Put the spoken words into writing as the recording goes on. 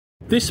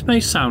This may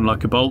sound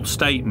like a bold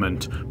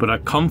statement, but I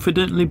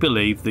confidently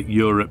believe that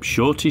Europe's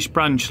shortest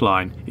branch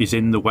line is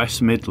in the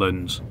West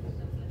Midlands.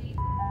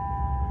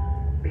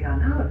 We are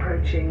now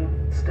approaching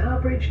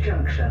Stourbridge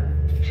Junction.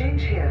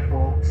 Change here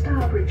for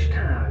Stourbridge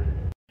Town.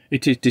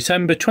 It is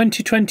December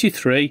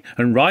 2023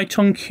 and right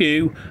on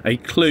cue, a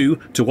clue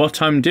to what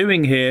I'm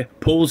doing here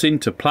pulls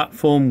into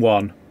Platform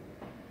 1.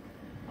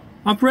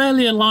 I've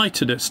rarely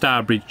alighted at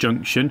Stourbridge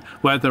Junction,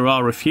 where there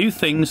are a few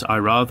things I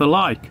rather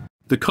like.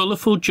 The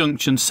colourful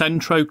Junction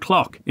Centro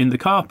clock in the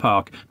car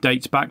park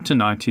dates back to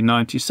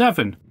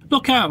 1997.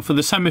 Look out for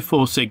the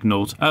semaphore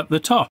signals at the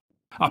top.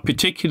 I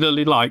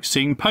particularly like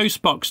seeing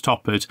postbox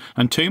toppers,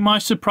 and to my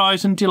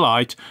surprise and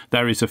delight,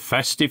 there is a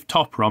festive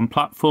topper on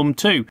Platform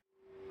 2.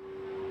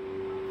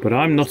 But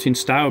I'm not in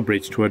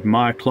Stourbridge to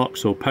admire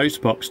clocks or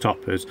postbox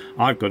toppers.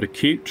 I've got a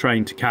cute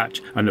train to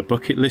catch and a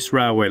bucket list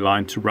railway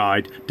line to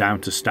ride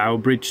down to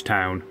Stourbridge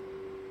town.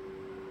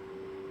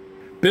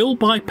 Built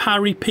by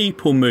Parry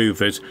People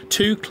Movers,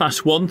 two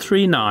Class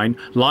 139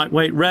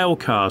 lightweight rail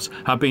cars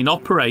have been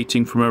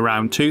operating from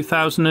around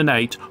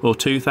 2008 or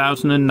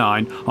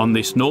 2009 on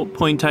this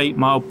 0.8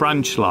 mile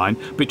branch line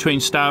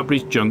between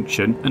Stourbridge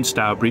Junction and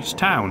Stourbridge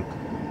town.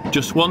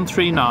 Just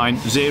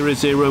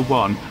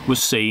 139001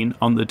 was seen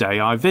on the day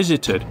I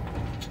visited.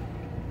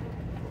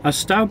 As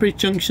Stourbridge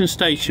Junction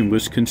station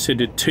was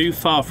considered too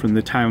far from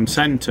the town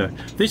centre,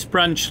 this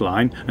branch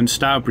line and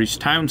Stourbridge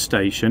town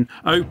station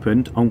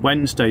opened on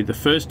Wednesday the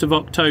 1st of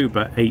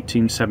October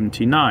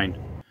 1879.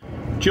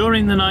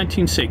 During the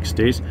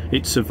 1960s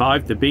it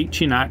survived the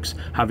beaching axe,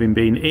 having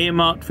been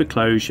earmarked for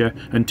closure,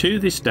 and to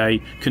this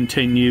day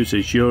continues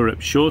as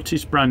Europe's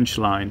shortest branch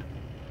line.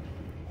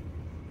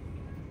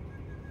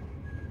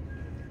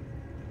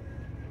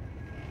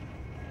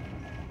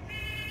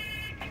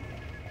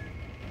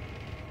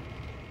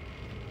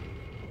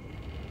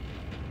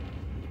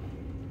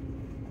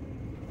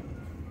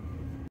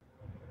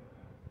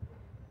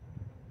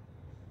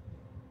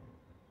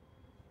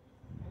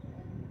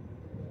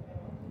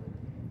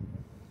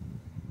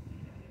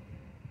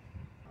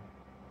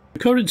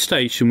 The current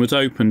station was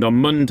opened on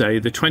Monday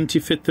the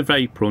 25th of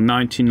April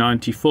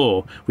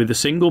 1994 with a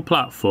single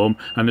platform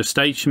and a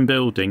station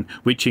building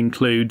which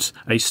includes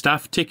a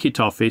staff ticket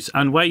office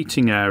and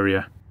waiting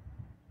area.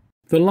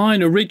 The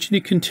line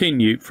originally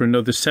continued for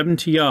another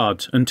 70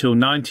 yards until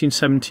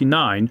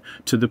 1979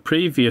 to the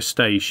previous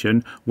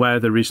station, where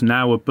there is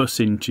now a bus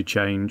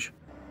interchange.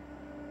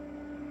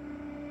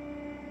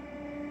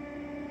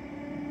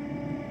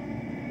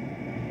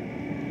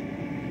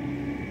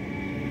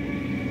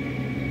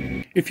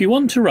 If you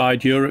want to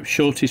ride Europe's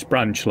shortest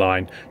branch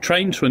line,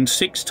 trains run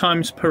 6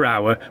 times per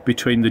hour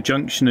between the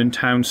junction and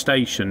town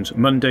stations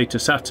Monday to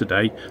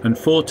Saturday and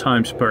 4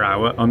 times per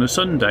hour on a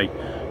Sunday.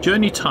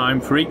 Journey time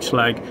for each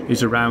leg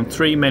is around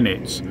 3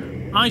 minutes.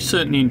 I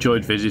certainly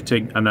enjoyed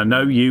visiting, and I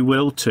know you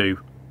will too.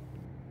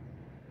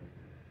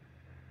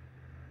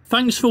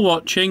 Thanks for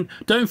watching.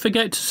 Don't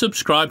forget to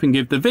subscribe and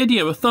give the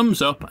video a thumbs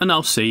up, and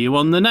I'll see you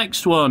on the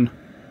next one.